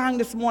what we sang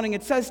this morning.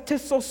 It says,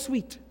 'tis so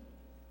sweet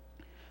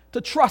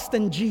to trust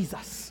in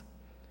Jesus.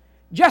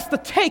 Just to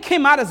take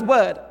him at his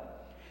word.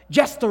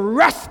 Just to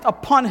rest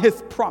upon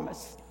his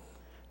promise.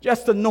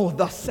 Just to know,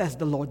 thus says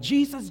the Lord,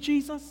 Jesus,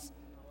 Jesus,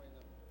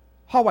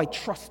 how I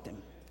trust him,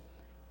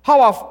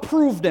 how I've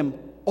proved him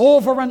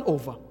over and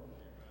over.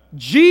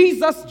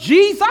 Jesus,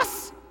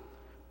 Jesus,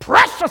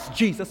 precious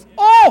Jesus.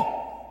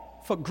 Oh,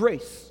 for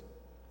grace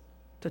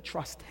to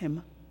trust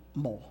him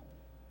more.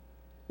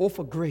 Oh,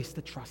 for grace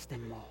to trust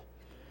him more.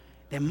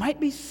 There might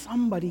be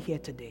somebody here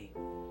today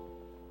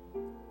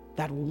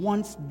that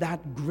wants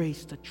that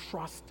grace to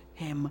trust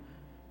him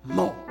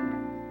more.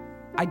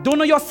 I don't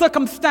know your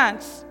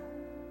circumstance.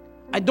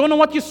 I don't know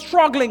what you're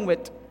struggling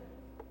with.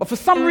 But for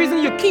some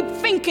reason you keep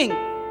thinking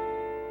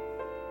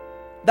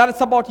that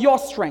it's about your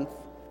strength,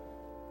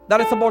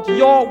 that it's about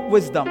your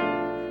wisdom.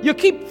 You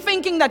keep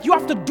thinking that you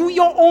have to do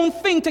your own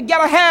thing to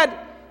get ahead.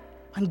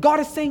 And God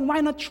is saying,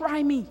 why not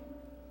try me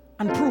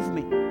and prove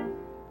me?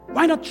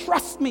 Why not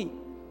trust me?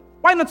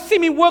 Why not see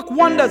me work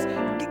wonders?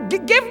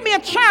 Give me a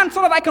chance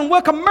so that I can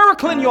work a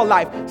miracle in your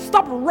life.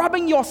 Stop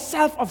robbing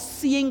yourself of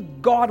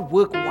seeing God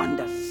work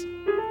wonders.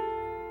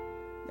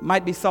 There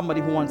might be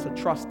somebody who wants to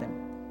trust him.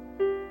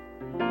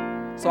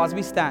 So as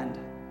we stand,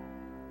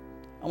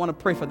 I want to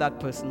pray for that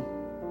person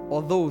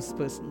or those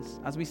persons.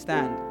 As we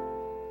stand,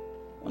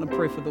 I want to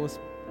pray for those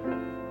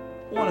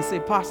who want to say,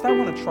 Pastor, I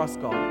want to trust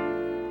God.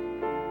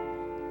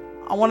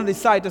 I want to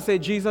decide to say,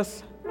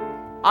 Jesus,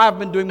 I have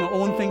been doing my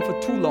own thing for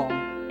too long.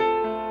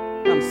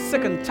 I'm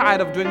sick and tired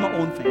of doing my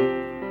own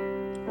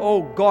thing.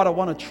 Oh God, I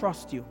want to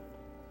trust you.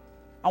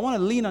 I want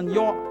to lean on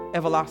your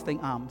everlasting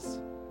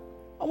arms.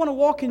 I want to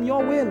walk in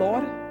your way,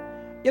 Lord.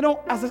 You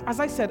know, as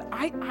I said,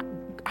 I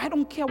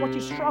don't care what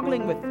you're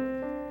struggling with.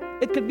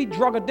 It could be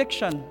drug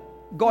addiction.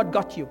 God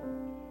got you.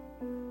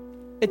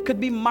 It could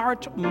be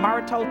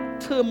marital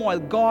turmoil.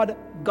 God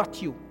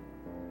got you.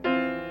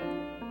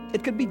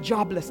 It could be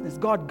joblessness.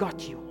 God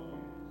got you.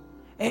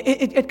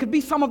 It could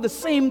be some of the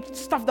same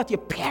stuff that your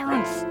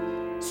parents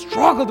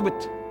struggled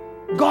with.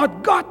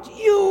 God got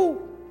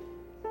you.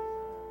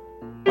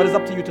 But it's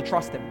up to you to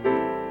trust him.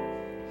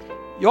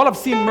 You all have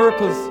seen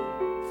miracles.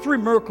 3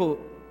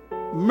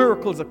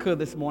 miracles occurred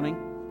this morning.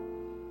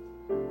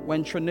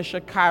 When Trinisha,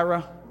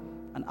 Kyra,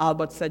 and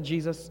Albert said,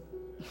 Jesus,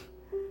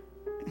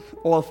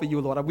 all for you,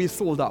 Lord. We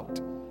sold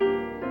out.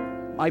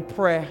 My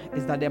prayer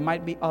is that there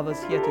might be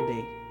others here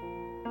today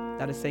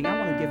that is saying, I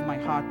want to give my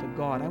heart to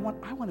God. I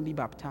want to be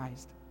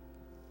baptized.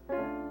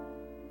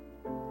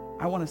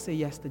 I want to say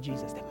yes to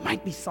Jesus. There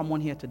might be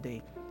someone here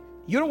today.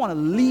 You don't want to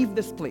leave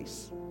this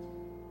place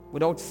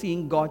without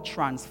seeing God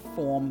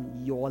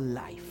transform your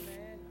life.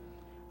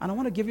 And I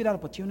want to give you that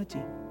opportunity.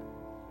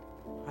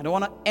 I don't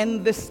want to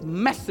end this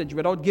message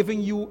without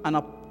giving you an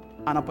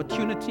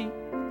opportunity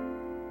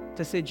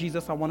to say,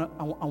 Jesus, I want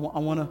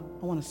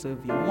to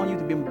serve you. I want you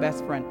to be my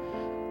best friend.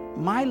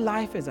 My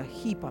life is a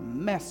heap of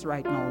mess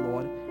right now,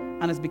 Lord,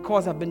 and it's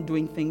because I've been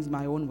doing things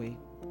my own way.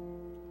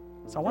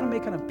 So I want to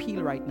make an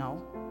appeal right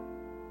now.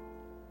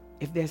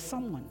 If there's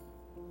someone,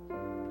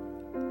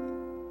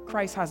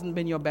 Christ hasn't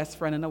been your best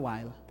friend in a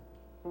while.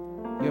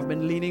 You have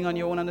been leaning on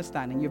your own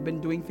understanding. You've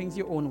been doing things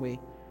your own way.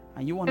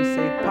 And you want to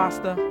say,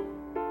 Pastor,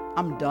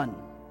 I'm done.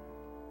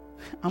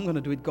 I'm going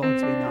to do it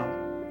God's way now.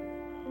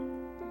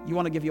 You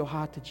want to give your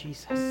heart to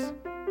Jesus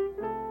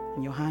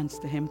and your hands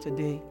to him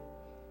today.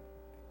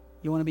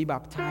 You want to be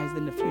baptized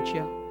in the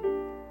future.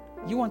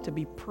 You want to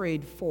be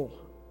prayed for.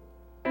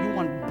 You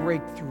want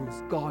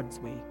breakthroughs God's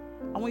way.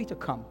 I want you to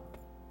come.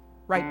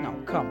 Right now,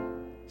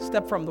 come.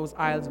 Step from those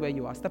aisles where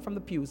you are. Step from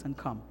the pews and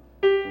come.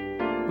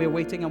 We're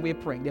waiting and we're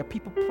praying. There are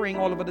people praying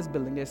all over this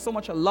building. There's so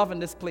much love in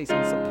this place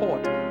and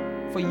support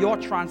for your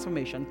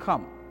transformation.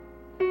 Come.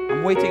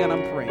 I'm waiting and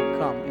I'm praying.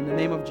 Come in the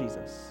name of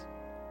Jesus.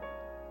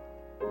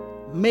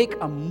 Make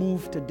a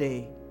move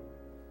today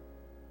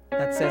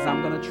that says,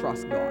 I'm going to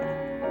trust God.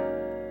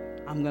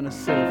 I'm going to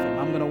serve him.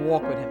 I'm going to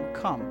walk with him.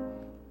 Come.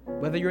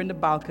 Whether you're in the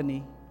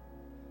balcony,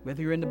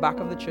 whether you're in the back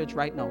of the church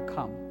right now,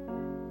 come.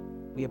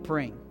 We are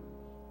praying.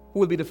 Who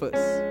will be the first?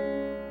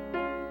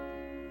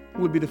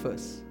 Who will be the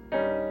first?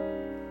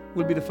 Who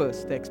will be the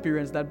first to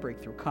experience that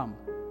breakthrough? Come.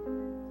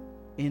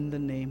 In the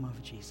name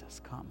of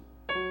Jesus, come.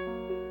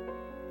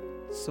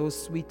 So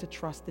sweet to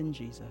trust in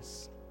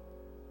Jesus.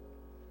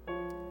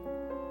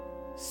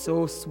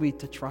 So sweet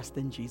to trust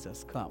in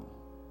Jesus. Come.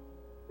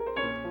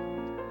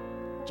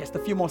 Just a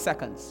few more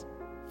seconds.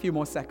 Few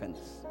more seconds.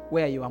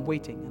 Where are you? I'm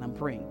waiting and I'm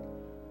praying.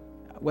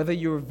 Whether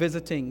you're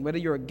visiting, whether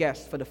you're a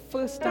guest for the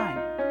first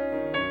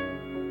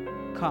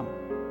time, come.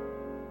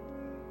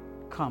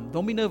 Come.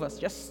 Don't be nervous.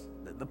 Just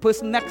the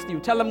person next to you,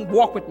 tell them,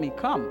 walk with me.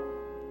 Come.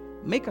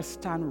 Make a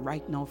stand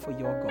right now for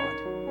your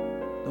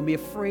God. Don't be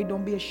afraid.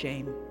 Don't be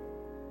ashamed.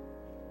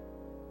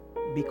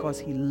 Because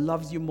he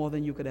loves you more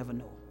than you could ever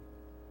know.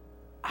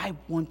 I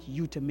want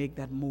you to make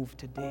that move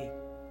today.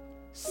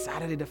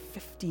 Saturday the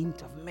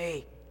 15th of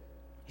May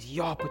is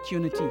your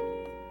opportunity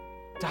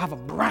to have a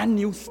brand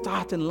new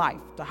start in life,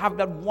 to have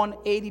that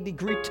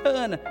 180-degree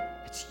turn.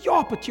 It's your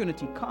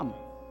opportunity. Come.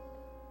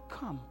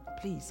 Come.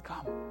 Please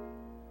come.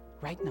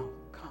 Right now.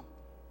 Come.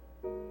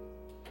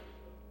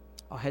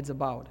 Our heads are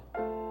bowed.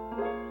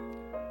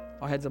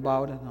 Our heads are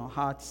bowed and our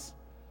hearts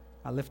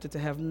are lifted to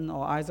heaven.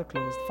 Our eyes are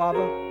closed. Father,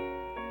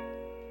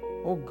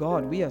 Oh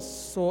God, we are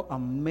so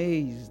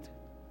amazed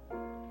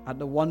at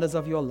the wonders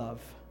of your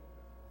love.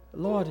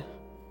 Lord,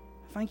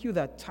 thank you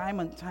that time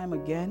and time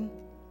again,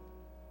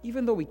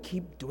 even though we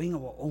keep doing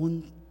our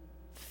own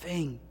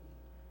thing,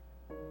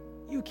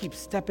 you keep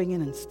stepping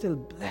in and still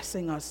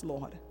blessing us,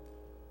 Lord.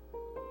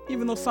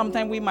 Even though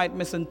sometimes we might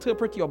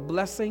misinterpret your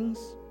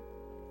blessings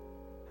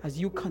as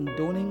you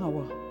condoning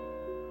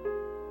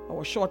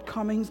our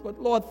shortcomings, but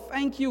Lord,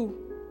 thank you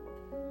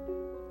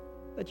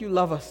that you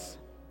love us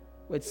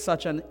with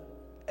such an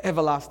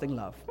everlasting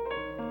love.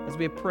 As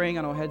we're praying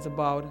and our heads are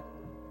bowed,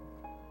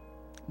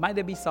 might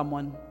there be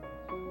someone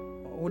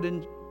who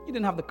you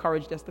didn't have the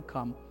courage just to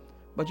come,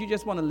 but you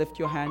just want to lift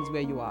your hands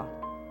where you are.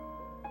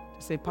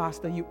 To say,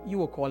 Pastor, you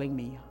were calling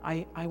me.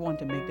 I want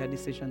to make that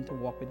decision to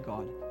walk with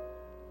God.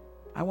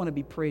 I want to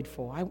be prayed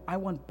for. I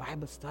want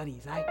Bible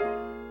studies.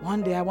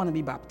 One day I want to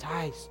be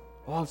baptized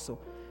also.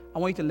 I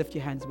want you to lift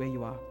your hands where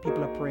you are.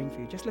 People are praying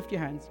for you. Just lift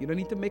your hands. You don't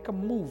need to make a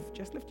move.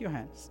 Just lift your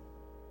hands.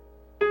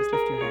 Just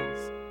lift your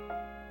hands.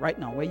 Right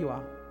now, where you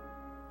are.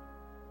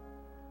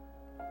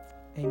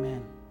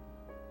 Amen.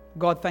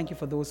 God, thank you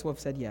for those who have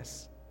said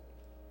yes.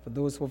 For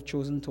those who have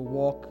chosen to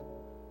walk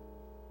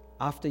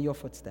after your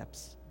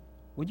footsteps.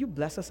 Would you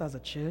bless us as a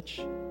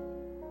church?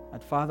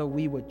 That, Father,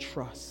 we would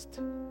trust.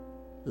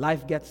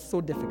 Life gets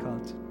so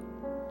difficult,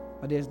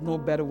 but there's no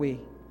better way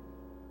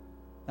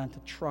than to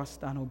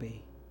trust and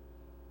obey.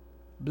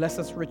 Bless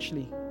us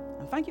richly.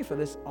 And thank you for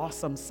this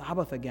awesome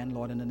Sabbath again,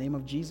 Lord. In the name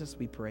of Jesus,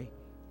 we pray.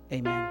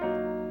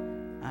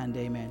 Amen and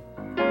amen.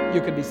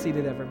 You could be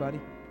seated, everybody.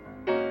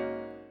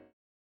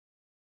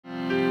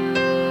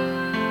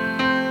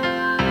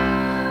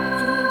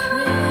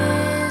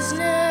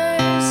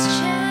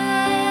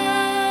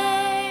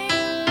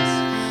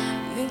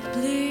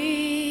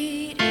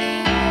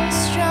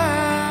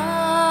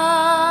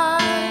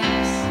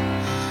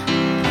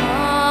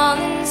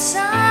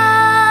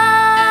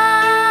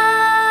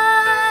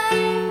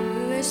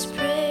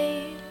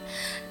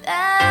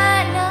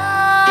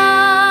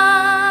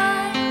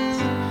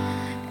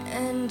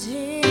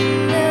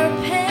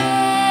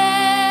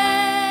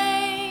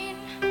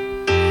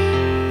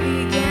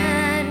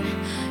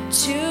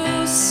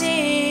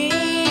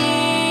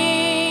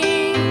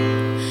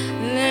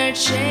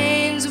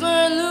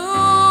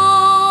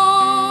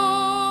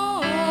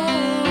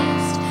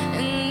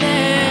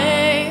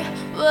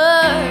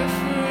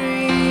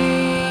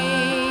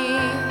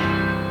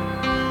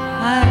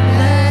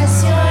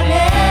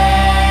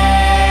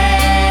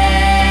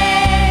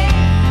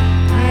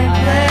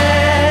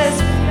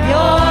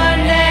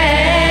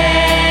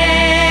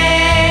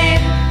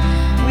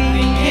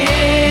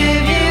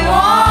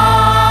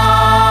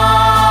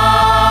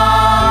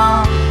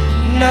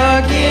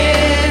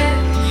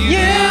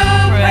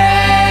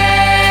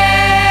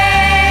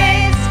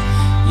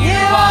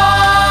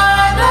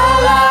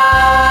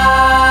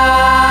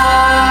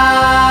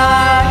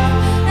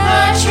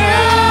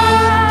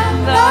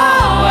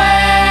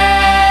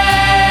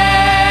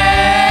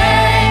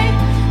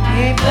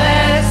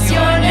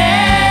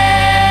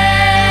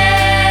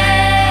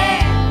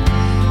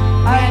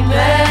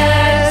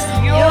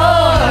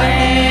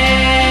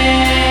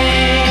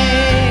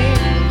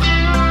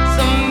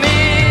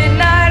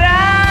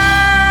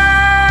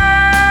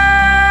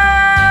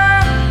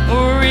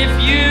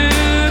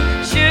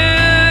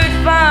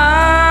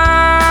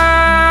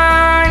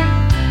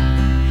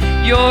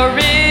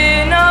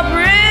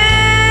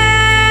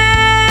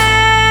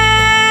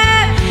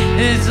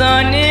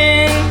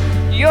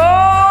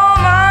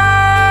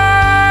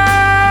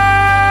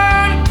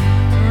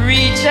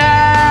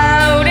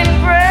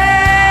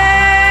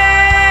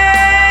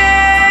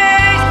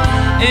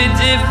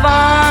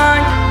 Divine.